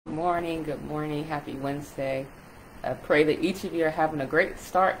Good morning, happy Wednesday. I pray that each of you are having a great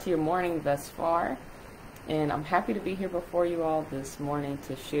start to your morning thus far. And I'm happy to be here before you all this morning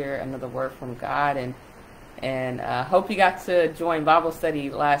to share another word from God. And hope you got to join Bible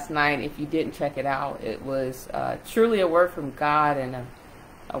study last night. If you didn't check it out, it was truly a word from God and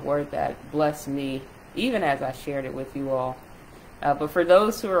a word that blessed me, even as I shared it with you all. But for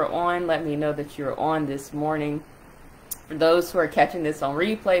those who are on, let me know that you're on this morning. For those who are catching this on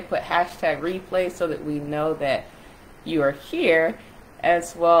replay, put hashtag replay so that we know that you are here,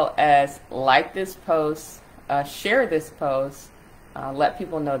 as well as like this post, share this post, let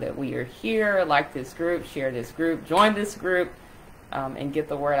people know that we are here, like this group, share this group, join this group, and get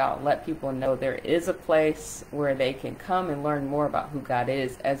the word out. Let people know there is a place where they can come and learn more about who God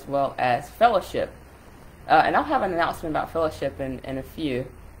is, as well as fellowship. And I'll have an announcement about fellowship in a few.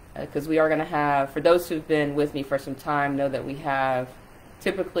 Because we are going to have, for those who've been with me for some time, know that we have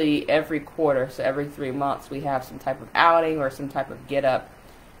typically every quarter, so every 3 months, we have some type of outing or some type of get up.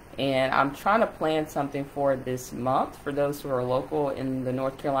 And I'm trying to plan something for this month for those who are local in the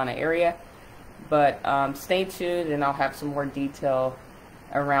North Carolina area. But stay tuned and I'll have some more detail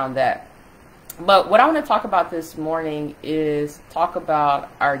around that. But what I want to talk about this morning is talk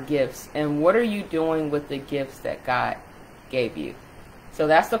about our gifts and what are you doing with the gifts that God gave you. So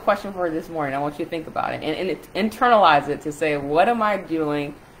that's the question for this morning. I want you to think about it and internalize it to say, what am I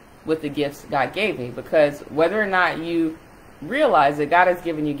doing with the gifts God gave me? Because whether or not you realize that God has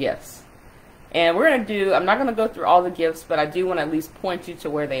given you gifts. And we're going to do, I'm not going to go through all the gifts, but I do want to at least point you to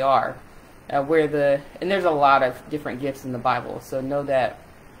where they are. And there's a lot of different gifts in the Bible. So know that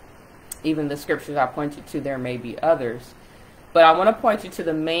even the scriptures I point you to, there may be others. But I want to point you to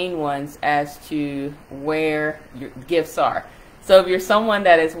the main ones as to where your gifts are. So if you're someone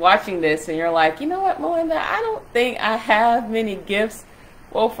that is watching this and you're like, you know what, Melinda, I don't think I have many gifts.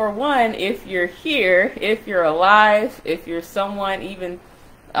 Well, for one, if you're here, if you're alive, if you're someone, even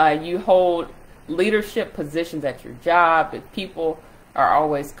you hold leadership positions at your job, if people are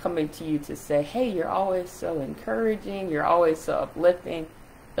always coming to you to say, hey, you're always so encouraging, you're always so uplifting,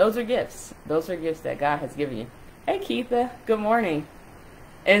 those are gifts. Those are gifts that God has given you. Hey, Keitha, good morning.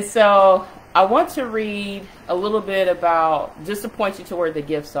 And so I want to read a little bit about, just to point you to where the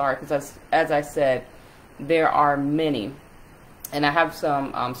gifts are, because as I said, there are many. And I have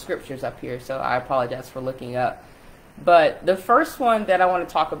some scriptures up here, so I apologize for looking up. But the first one that I want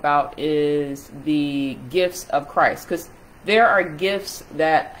to talk about is the gifts of Christ, because there are gifts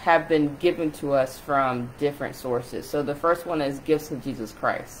that have been given to us from different sources. So the first one is gifts of Jesus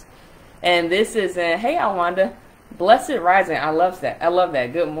Christ. And this is in, hey, Alwanda, blessed rising. I love that. I love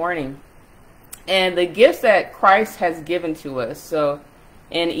that. Good morning. And the gifts that Christ has given to us. So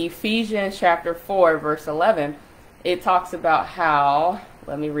in Ephesians chapter 4, verse 11, it talks about how,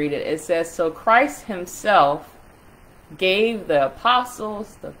 let me read it. It says, so Christ himself gave the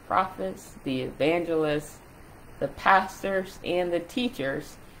apostles, the prophets, the evangelists, the pastors, and the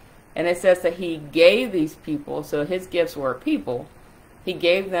teachers. And it says that he gave these people, so his gifts were people. He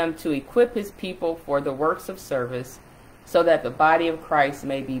gave them to equip his people for the works of service so that the body of Christ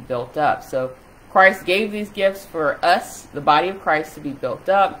may be built up. So Christ gave these gifts for us, the body of Christ, to be built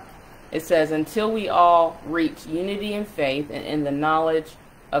up. It says, until we all reach unity in faith and in the knowledge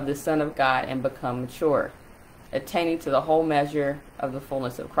of the Son of God and become mature, attaining to the whole measure of the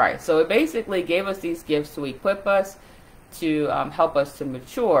fullness of Christ. So it basically gave us these gifts to equip us, to help us to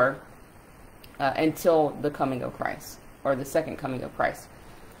mature until the coming of Christ, or the second coming of Christ.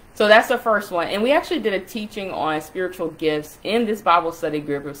 So that's the first one. And we actually did a teaching on spiritual gifts in this Bible study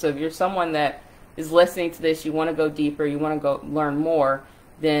group. So if you're someone that is listening to this, you want to go deeper, you want to go learn more,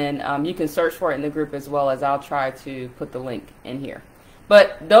 then you can search for it in the group, as well as I'll try to put the link in here.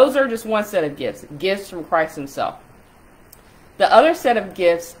 But those are just one set of gifts, gifts from Christ himself. The other set of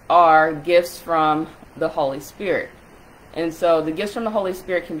gifts are gifts from the Holy Spirit. And so the gifts from the Holy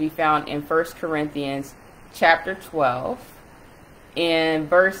Spirit can be found in 1 Corinthians chapter 12 and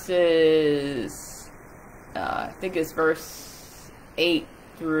verses, I think it's verse 8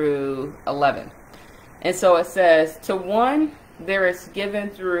 through 11. And so it says, to one there is given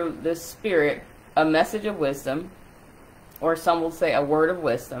through the Spirit a message of wisdom, or some will say a word of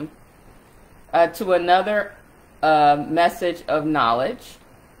wisdom, to another message of knowledge.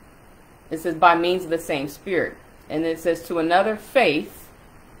 It says by means of the same Spirit. And it says to another faith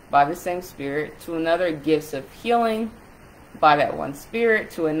by the same Spirit, to another gifts of healing by that one Spirit,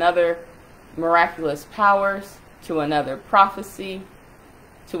 to another miraculous powers, to another prophecy,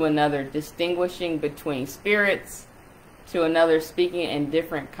 to another distinguishing between spirits, to another speaking in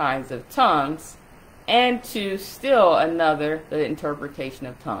different kinds of tongues, and to still another, the interpretation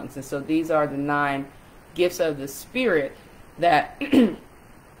of tongues. And so these are the 9 gifts of the Spirit that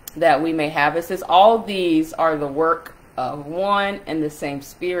that we may have. It says all these are the work of one and the same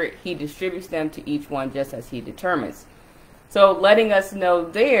Spirit. He distributes them to each one just as he determines. So letting us know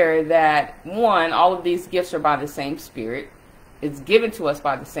there that, one, all of these gifts are by the same Spirit. It's given to us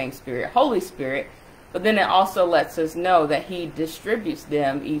by the same Spirit, Holy Spirit. But then it also lets us know that he distributes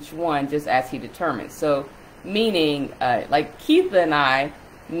them, each one, just as he determines. So meaning, like Keitha and I,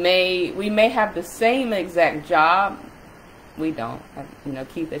 we may have the same exact job. We don't.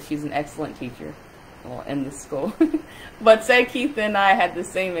 Keitha, she's an excellent teacher, well, in the school. But say Keitha and I had the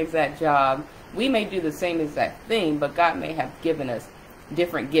same exact job. We may do the same exact thing, but God may have given us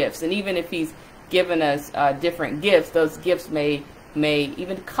different gifts. And even if he's given us different gifts, those gifts may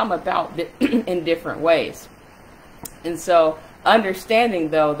even come about in different ways. And so understanding,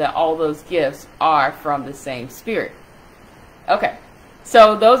 though, that all those gifts are from the same Spirit. Okay,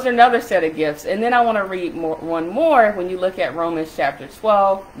 so those are another set of gifts. And then I want to read one more. When you look at Romans chapter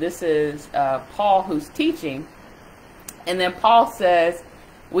 12, this is Paul who's teaching. And then Paul says,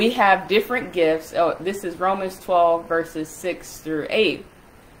 we have different gifts. Oh, this is Romans 12, verses 6 through 8.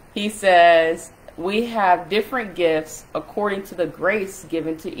 He says, we have different gifts according to the grace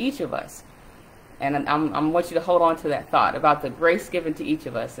given to each of us. And I want you to hold on to that thought about the grace given to each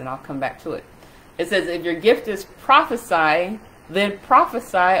of us, and I'll come back to it. It says, if your gift is prophesying, then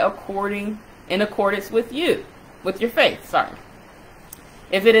prophesy in accordance with your faith. Sorry.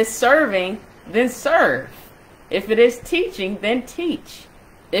 If it is serving, then serve. If it is teaching, then teach.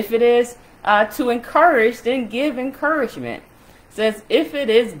 If it is to encourage, then give encouragement. It says, if it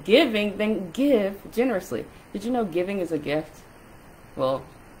is giving, then give generously. Did you know giving is a gift? Well,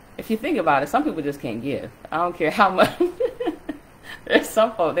 if you think about it, some people just can't give. I don't care how much. There's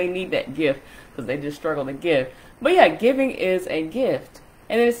some folks, they need that gift because they just struggle to give. But yeah, giving is a gift.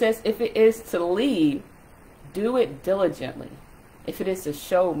 And then it says, if it is to lead, do it diligently. If it is to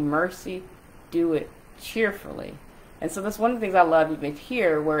show mercy, do it cheerfully. And so that's one of the things I love even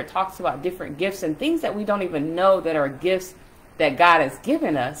here, where it talks about different gifts and things that we don't even know that are gifts that God has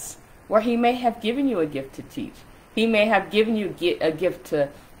given us, where he may have given you a gift to teach. He may have given you a gift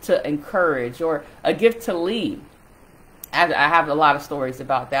to encourage, or a gift to lead. I have a lot of stories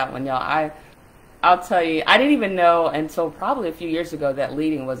about that one, y'all. I'll tell you, I didn't even know until probably a few years ago that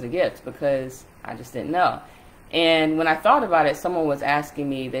leading was a gift, because I just didn't know. And when I thought about it, someone was asking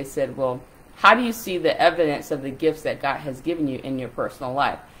me, they said, well, how do you see the evidence of the gifts that God has given you in your personal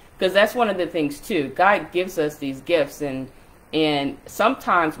life? Because that's one of the things too. God gives us these gifts, and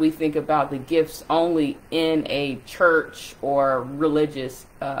sometimes we think about the gifts only in a church or religious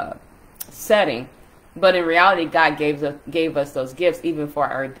setting. But in reality, God gave us those gifts even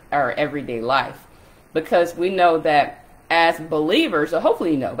for our everyday life. Because we know that as believers, or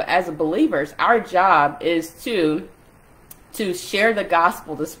hopefully you know, but as believers, our job is to share the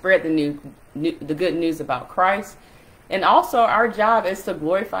gospel, to spread the good news about Christ. And also our job is to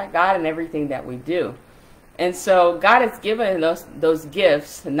glorify God in everything that we do. And so God has given us those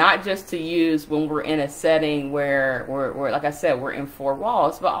gifts, not just to use when we're in a setting where we're, like I said, we're in 4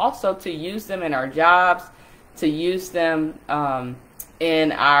 walls, but also to use them in our jobs, to use them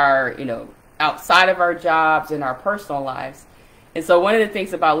in our, outside of our jobs, in our personal lives. And so one of the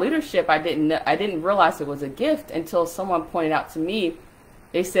things about leadership, I didn't realize it was a gift until someone pointed out to me.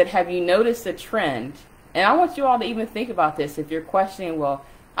 They said, have you noticed a trend? And I want you all to even think about this. If you're questioning, well,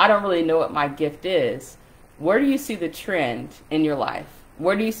 I don't really know what my gift is. Where do you see the trend in your life?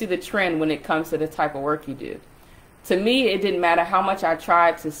 Where do you see the trend when it comes to the type of work you do? To me, it didn't matter how much I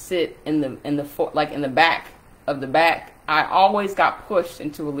tried to sit in the back of the back. I always got pushed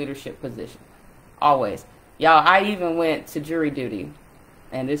into a leadership position. Always. Y'all, I even went to jury duty.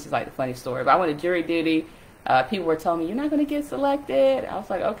 And this is like the funny story. But I went to jury duty. People were telling me, you're not going to get selected. I was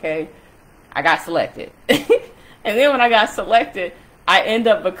like, okay. I got selected. And then when I got selected, I end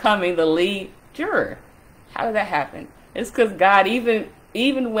up becoming the lead juror. How did that happen? It's because God,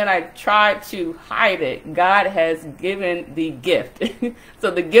 even when I tried to hide it, God has given the gift.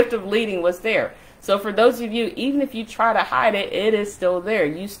 So the gift of leading was there. So for those of you, even if you try to hide it, it is still there.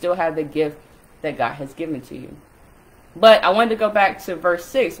 You still have the gift that God has given to you. But I wanted to go back to verse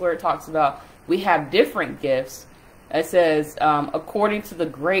 6 where it talks about we have different gifts. It says, according to the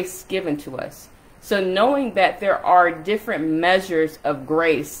grace given to us. So knowing that there are different measures of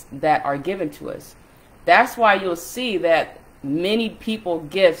grace that are given to us. That's why you'll see that many people's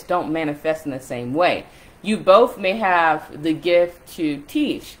gifts don't manifest in the same way. You both may have the gift to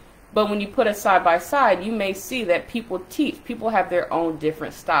teach, but when you put it side by side, you may see that people teach. People have their own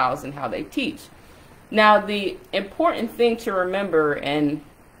different styles in how they teach. Now, the important thing to remember, and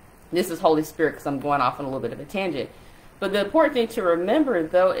this is Holy Spirit because I'm going off on a little bit of a tangent, but the important thing to remember,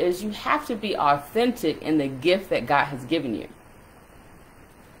 though, is you have to be authentic in the gift that God has given you.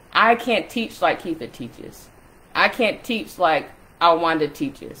 I can't teach like Keitha teaches. I can't teach like Alwanda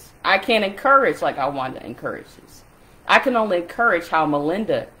teaches. I can't encourage like Alwanda encourages. I can only encourage how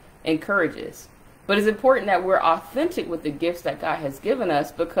Melinda encourages. But it's important that we're authentic with the gifts that God has given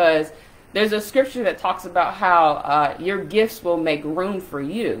us, because there's a scripture that talks about how your gifts will make room for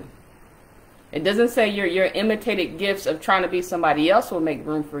you. It doesn't say your imitated gifts of trying to be somebody else will make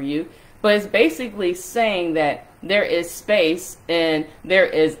room for you, but it's basically saying that there is space and there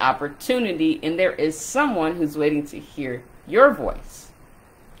is opportunity and there is someone who's waiting to hear your voice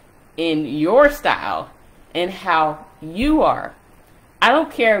in your style and how you are. I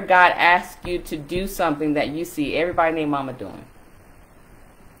don't care if God asks you to do something that you see everybody named Mama doing.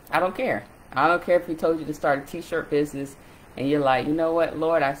 I don't care. I don't care if he told you to start a t-shirt business and you're like, you know what,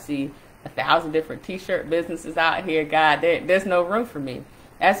 Lord, I see 1,000 different t-shirt businesses out here. God, there's no room for me.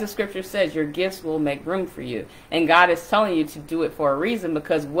 As the scripture says, your gifts will make room for you. And God is telling you to do it for a reason,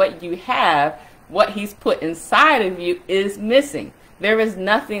 because what you have, what he's put inside of you, is missing. There is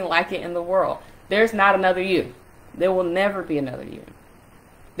nothing like it in the world. There's not another you. There will never be another you.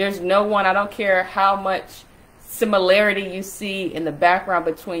 There's no one. I don't care how much similarity you see in the background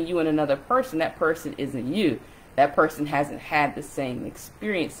between you and another person. That person isn't you. That person hasn't had the same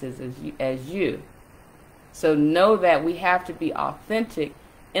experiences as you. So know that we have to be authentic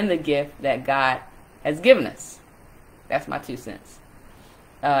in the gift that God has given us. That's my 2 cents.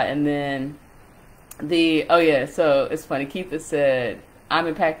 And then so it's funny. Keitha said,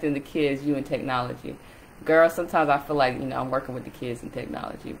 I'm impacting the kids, you in technology. Girl, sometimes I feel like, I'm working with the kids in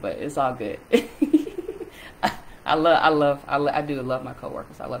technology, but it's all good. I do love my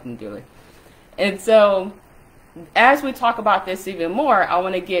coworkers. I love them dearly. And so as we talk about this even more, I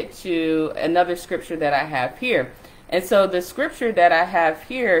want to get to another scripture that I have here. And so the scripture that I have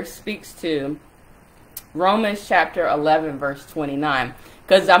here speaks to Romans chapter 11, verse 29.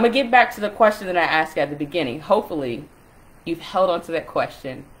 Because I'm going to get back to the question that I asked at the beginning. Hopefully, you've held on to that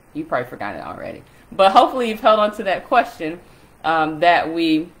question. You probably forgot it already. But hopefully you've held on to that question that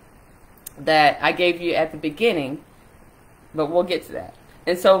I gave you at the beginning. But we'll get to that.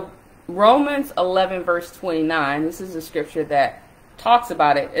 And so Romans 11, verse 29, this is a scripture that talks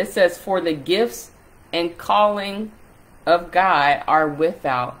about it. It says, for the gifts and calling of God are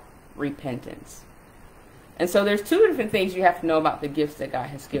without repentance. And so there's 2 different things you have to know about the gifts that God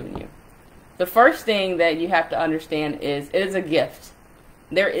has given you. The first thing that you have to understand is it is a gift.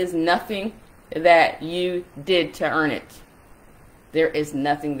 There is nothing that you did to earn it. There is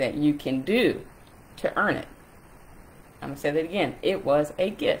nothing that you can do to earn it. I'm going to say that again. It was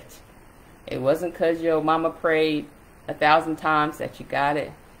a gift. It wasn't because your mama prayed 1,000 times that you got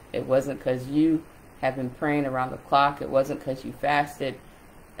it. It wasn't because you have been praying around the clock. It wasn't because you fasted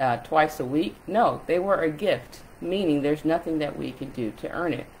twice a week. No, they were a gift, meaning there's nothing that we could do to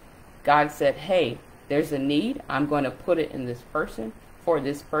earn it. God said, hey, there's a need. I'm going to put it in this person for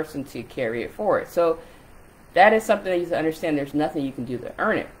this person to carry it forward. So that is something that you have to understand. There's nothing you can do to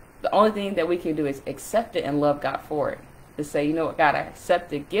earn it. The only thing that we can do is accept it and love God for it. To say, you know what, God, I accept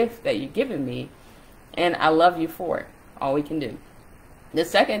the gift that you've given me, and I love you for it. All we can do. The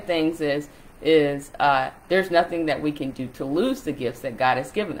second thing is there's nothing that we can do to lose the gifts that God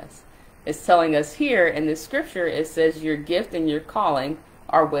has given us. It's telling us here in this scripture, it says your gift and your calling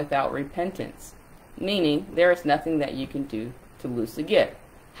are without repentance, meaning there is nothing that you can do to lose the gift.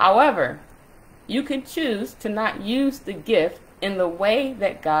 However, you can choose to not use the gift in the way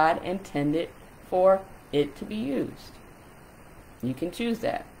that God intended for it to be used. You can choose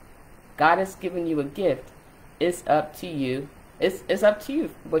that. God has given you a gift. It's up to you. It's up to you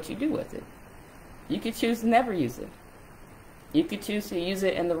what you do with it. You could choose to never use it. You could choose to use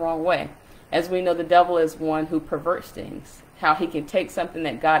it in the wrong way. As we know, the devil is one who perverts things. How he can take something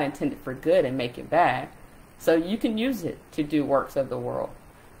that God intended for good and make it bad. So you can use it to do works of the world.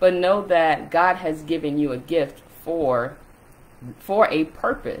 But know that God has given you a gift for a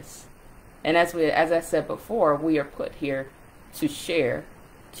purpose. And as I said before, we are put here to share,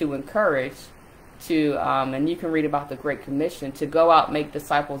 to encourage, and you can read about the Great Commission, to go out and make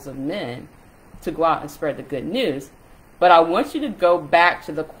disciples of men, to go out and spread the good news. But I want you to go back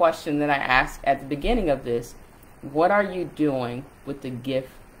to the question that I asked at the beginning of this. What are you doing with the gift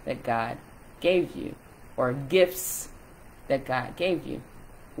that God gave you, or gifts that God gave you?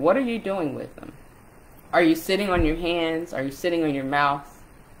 What are you doing with them? Are you sitting on your hands? Are you sitting on your mouth?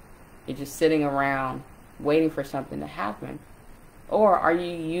 You're just sitting around waiting for something to happen? Or are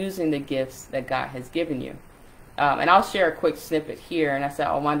you using the gifts that God has given you? And I'll share a quick snippet here. And I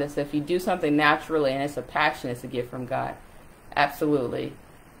said, Wanda said, if you do something naturally and it's a passion, it's a gift from God. Absolutely.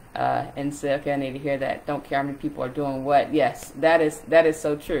 And say, okay, I need to hear that. Don't care how many people are doing what. Yes, that is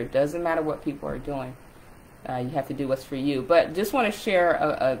so true. Doesn't matter what people are doing. You have to do what's for you. But just want to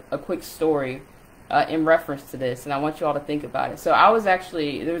share a quick story in reference to this. And I want you all to think about it. So I was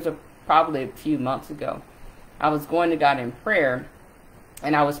actually, probably a few months ago, I was going to God in prayer.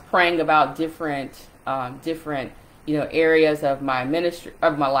 And I was praying about different areas of my ministry,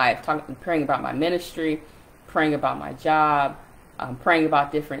 of my life, praying about my ministry, praying about my job, praying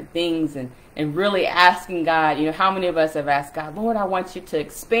about different things, and really asking God, how many of us have asked God, Lord, I want you to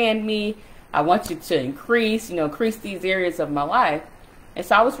expand me. I want you to increase these areas of my life. And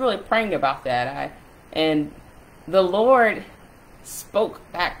so I was really praying about that. And the Lord spoke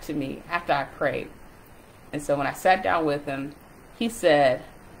back to me after I prayed. And so when I sat down with him, he said,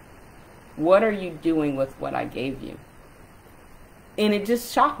 what are you doing with what I gave you? And it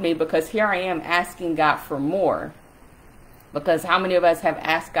just shocked me, because here I am asking God for more. Because how many of us have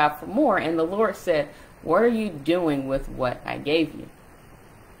asked God for more? And the Lord said, what are you doing with what I gave you?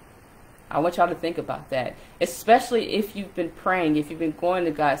 I want y'all to think about that. Especially if you've been praying, if you've been going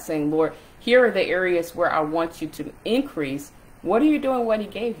to God saying, Lord, here are the areas where I want you to increase. What are you doing with what he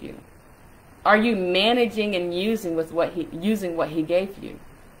gave you? Are you managing and using what he gave you?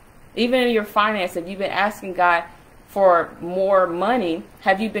 Even in your finances, have you been asking God for more money?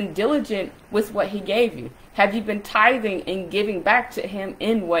 Have you been diligent with what he gave you? Have you been tithing and giving back to him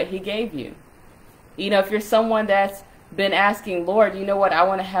in what he gave you? If you're someone that's been asking, Lord, you know what, I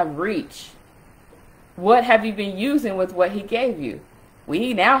want to have reach. What have you been using with what he gave you?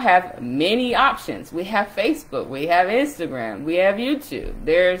 We now have many options. We have Facebook, we have Instagram, we have YouTube,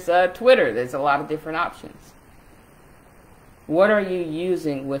 there's Twitter, there's a lot of different options. What are you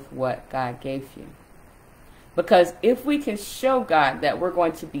using with what God gave you? Because if we can show God that we're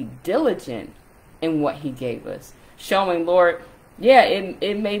going to be diligent in what he gave us, showing, Lord, yeah,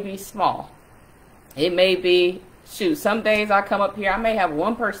 it may be small. It may be, some days I come up here, I may have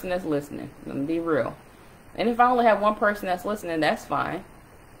one person that's listening. Let me be real. And if I only have one person that's listening, that's fine.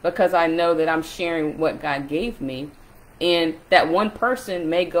 Because I know that I'm sharing what God gave me. And that one person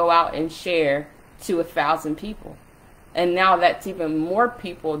may go out and share to 1,000 people. And now that's even more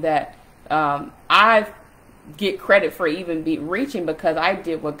people that I get credit for even reaching, because I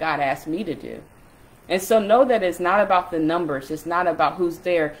did what God asked me to do. And so know that it's not about the numbers. It's not about who's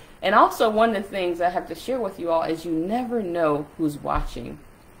there. And also, one of the things I have to share with you all is you never know who's watching.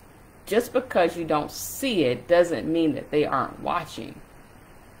 Just because you don't see it doesn't mean that they aren't watching.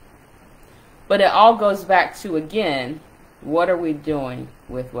 But it all goes back to, again, what are we doing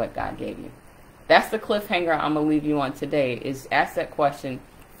with what God gave you? That's the cliffhanger I'm going to leave you on today, is ask that question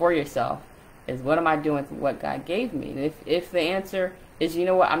for yourself, is what am I doing with what God gave me? And if the answer is, you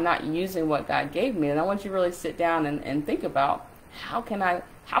know what, I'm not using what God gave me, then I want you to really sit down and think about, how can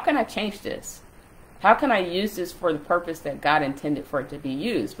I change this? How can I use this for the purpose that God intended for it to be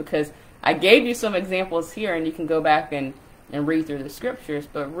used? Because I gave you some examples here, and you can go back and read through the scriptures,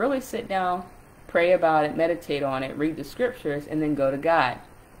 but really sit down, pray about it, meditate on it, read the scriptures, and then go to God.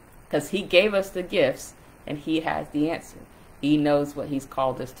 Because he gave us the gifts, and he has the answer. He knows what he's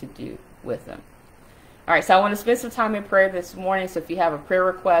called us to do with them. All right, so I want to spend some time in prayer this morning. So if you have a prayer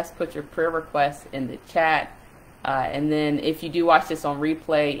request, put your prayer request in the chat. And then if you do watch this on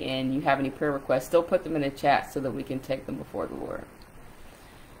replay and you have any prayer requests, still put them in the chat so that we can take them before the Lord.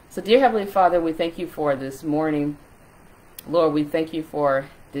 So dear Heavenly Father, we thank you for this morning. Lord, we thank you for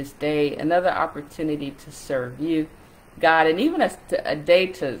this day, another opportunity to serve you, God, and even a day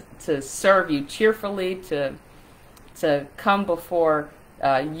to serve you cheerfully, to come before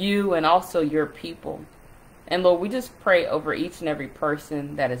you and also your people. And Lord, we just pray over each and every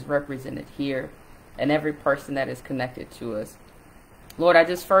person that is represented here and every person that is connected to us. Lord, I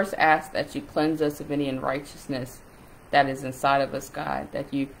just first ask that you cleanse us of any unrighteousness that is inside of us, God,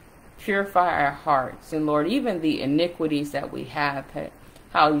 that you purify our hearts. And Lord, even the iniquities that we have,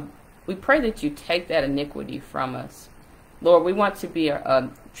 we pray that you take that iniquity from us. Lord, we want to be a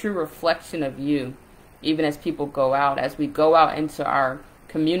true reflection of you, even as people go out, as we go out into our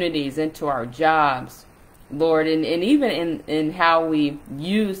communities, into our jobs, Lord, and even in how we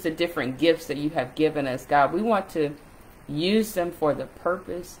use the different gifts that you have given us, God. We want to use them for the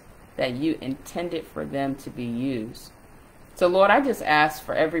purpose that you intended for them to be used. So, Lord, I just ask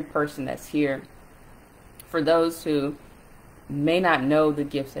for every person that's here, for those who may not know the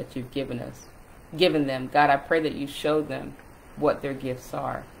gifts that you've given them, God, I pray that you show them what their gifts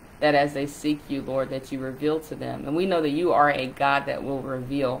are. that as they seek you, Lord, that you reveal to them. And we know that you are a God that will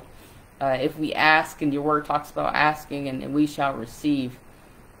reveal. If we ask, and your word talks about asking, and we shall receive.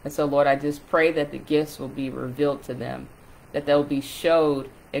 And so, Lord, I just pray that the gifts will be revealed to them, that they'll be showed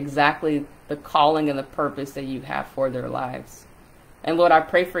exactly the calling and the purpose that you have for their lives. And Lord, I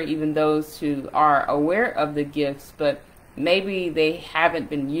pray for even those who are aware of the gifts, but maybe they haven't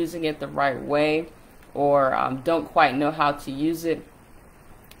been using it the right way, or don't quite know how to use it.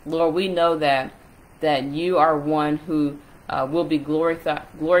 Lord, we know that you are one who will be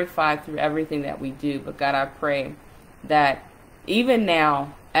glorified through everything that we do. But God, I pray that even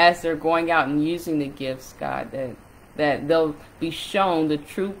now, as they're going out and using the gifts, God, that they'll be shown the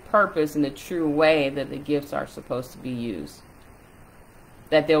true purpose and the true way that the gifts are supposed to be used.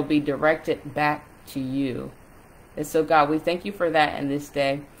 That they'll be directed back to you. And so, God, we thank you for that in this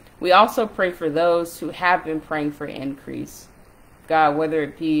day. We also pray for those who have been praying for increase. God, whether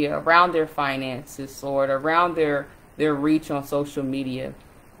it be around their finances, Lord, around their reach on social media,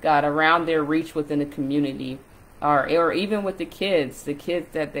 God, around their reach within the community, or even with the kids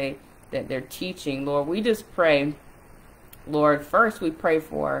that they're teaching, Lord, we just pray, Lord, first we pray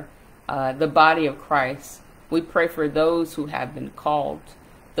for the body of Christ. We pray for those who have been called,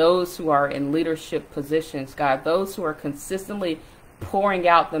 those who are in leadership positions, God, those who are consistently pouring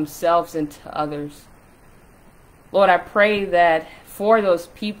out themselves into others. Lord, I pray that for those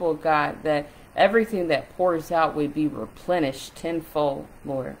people, God, that everything that pours out would be replenished tenfold,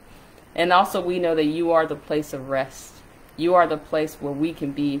 Lord. And also we know that you are the place of rest. You are the place where we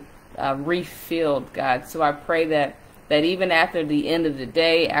can be refilled, God. So I pray that even after the end of the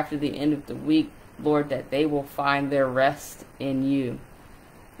day, after the end of the week, Lord, that they will find their rest in you.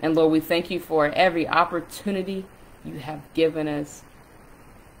 And Lord, we thank you for every opportunity you have given us.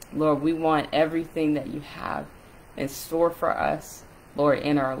 Lord, we want everything that you have in store for us, Lord,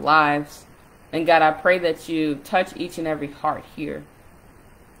 in our lives. And God, I pray that you touch each and every heart here.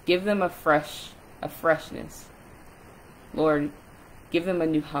 Give them a freshness. Lord, give them a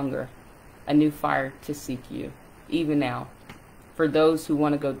new hunger, a new fire to seek you, even now. For those who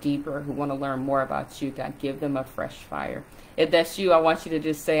want to go deeper, who want to learn more about you, God, give them a fresh fire. If that's you, I want you to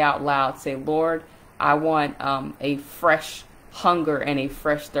just say out loud, say, Lord, I want a fresh hunger and a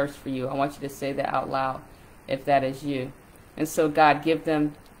fresh thirst for you. I want you to say that out loud if that is you. And so, God, give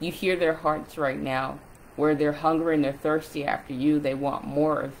them, you hear their hearts right now, where they're hungry and they're thirsty after you. They want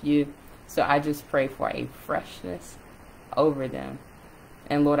more of you. So I just pray for a freshness over them.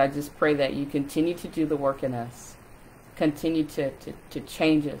 And Lord, I just pray that you continue to do the work in us. Continue to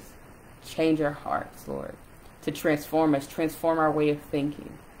change us, change our hearts, Lord, to transform us, transform our way of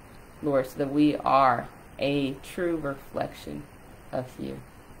thinking, Lord, so that we are a true reflection of you.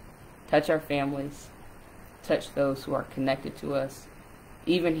 Touch our families, touch those who are connected to us,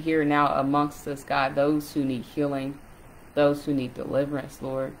 even here now amongst us, God, those who need healing, those who need deliverance,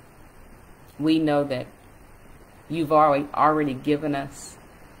 Lord. We know that you've already given us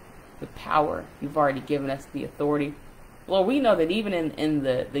the power. You've already given us the authority. Lord, we know that even in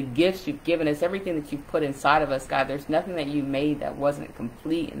the gifts you've given us, everything that you've put inside of us, God, there's nothing that you made that wasn't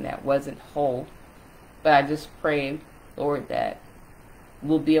complete and that wasn't whole. But I just pray, Lord, that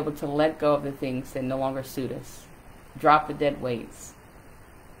we'll be able to let go of the things that no longer suit us. Drop the dead weights.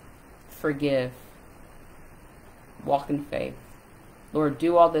 Forgive. Walk in faith. Lord,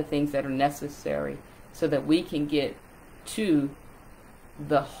 do all the things that are necessary so that we can get to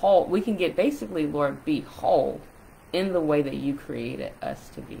the whole. We can get basically, Lord, be whole in the way that you created us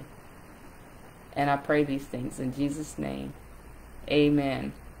to be. And I pray these things in Jesus' name.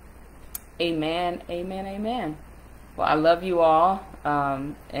 Amen. Amen, amen, amen. Well, I love you all,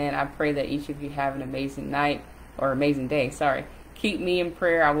 and I pray that each of you have an amazing night, or amazing day, sorry. Keep me in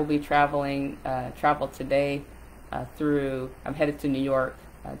prayer. I will be travel today I'm headed to New York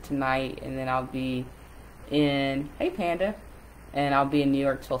tonight, and then I'll be in, hey Panda, and I'll be in New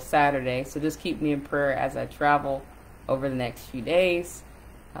York till Saturday. So just keep me in prayer as I travel over the next few days.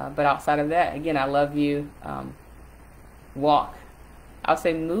 But outside of that, again, I love you. Walk. I'll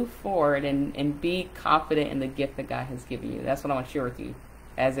say move forward and be confident in the gift that God has given you. That's what I want to share with you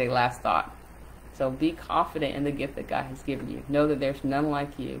as a last thought. So be confident in the gift that God has given you. Know that there's none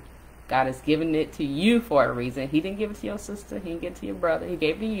like you. God has given it to you for a reason. He didn't give it to your sister. He didn't give it to your brother. He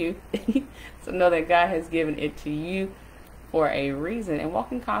gave it to you. So know that God has given it to you for a reason, and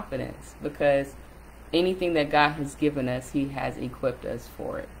walk in confidence, because anything that God has given us, He has equipped us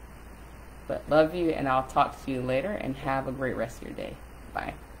for it. But love you, and I'll talk to you later, and have a great rest of your day.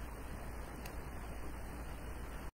 Bye.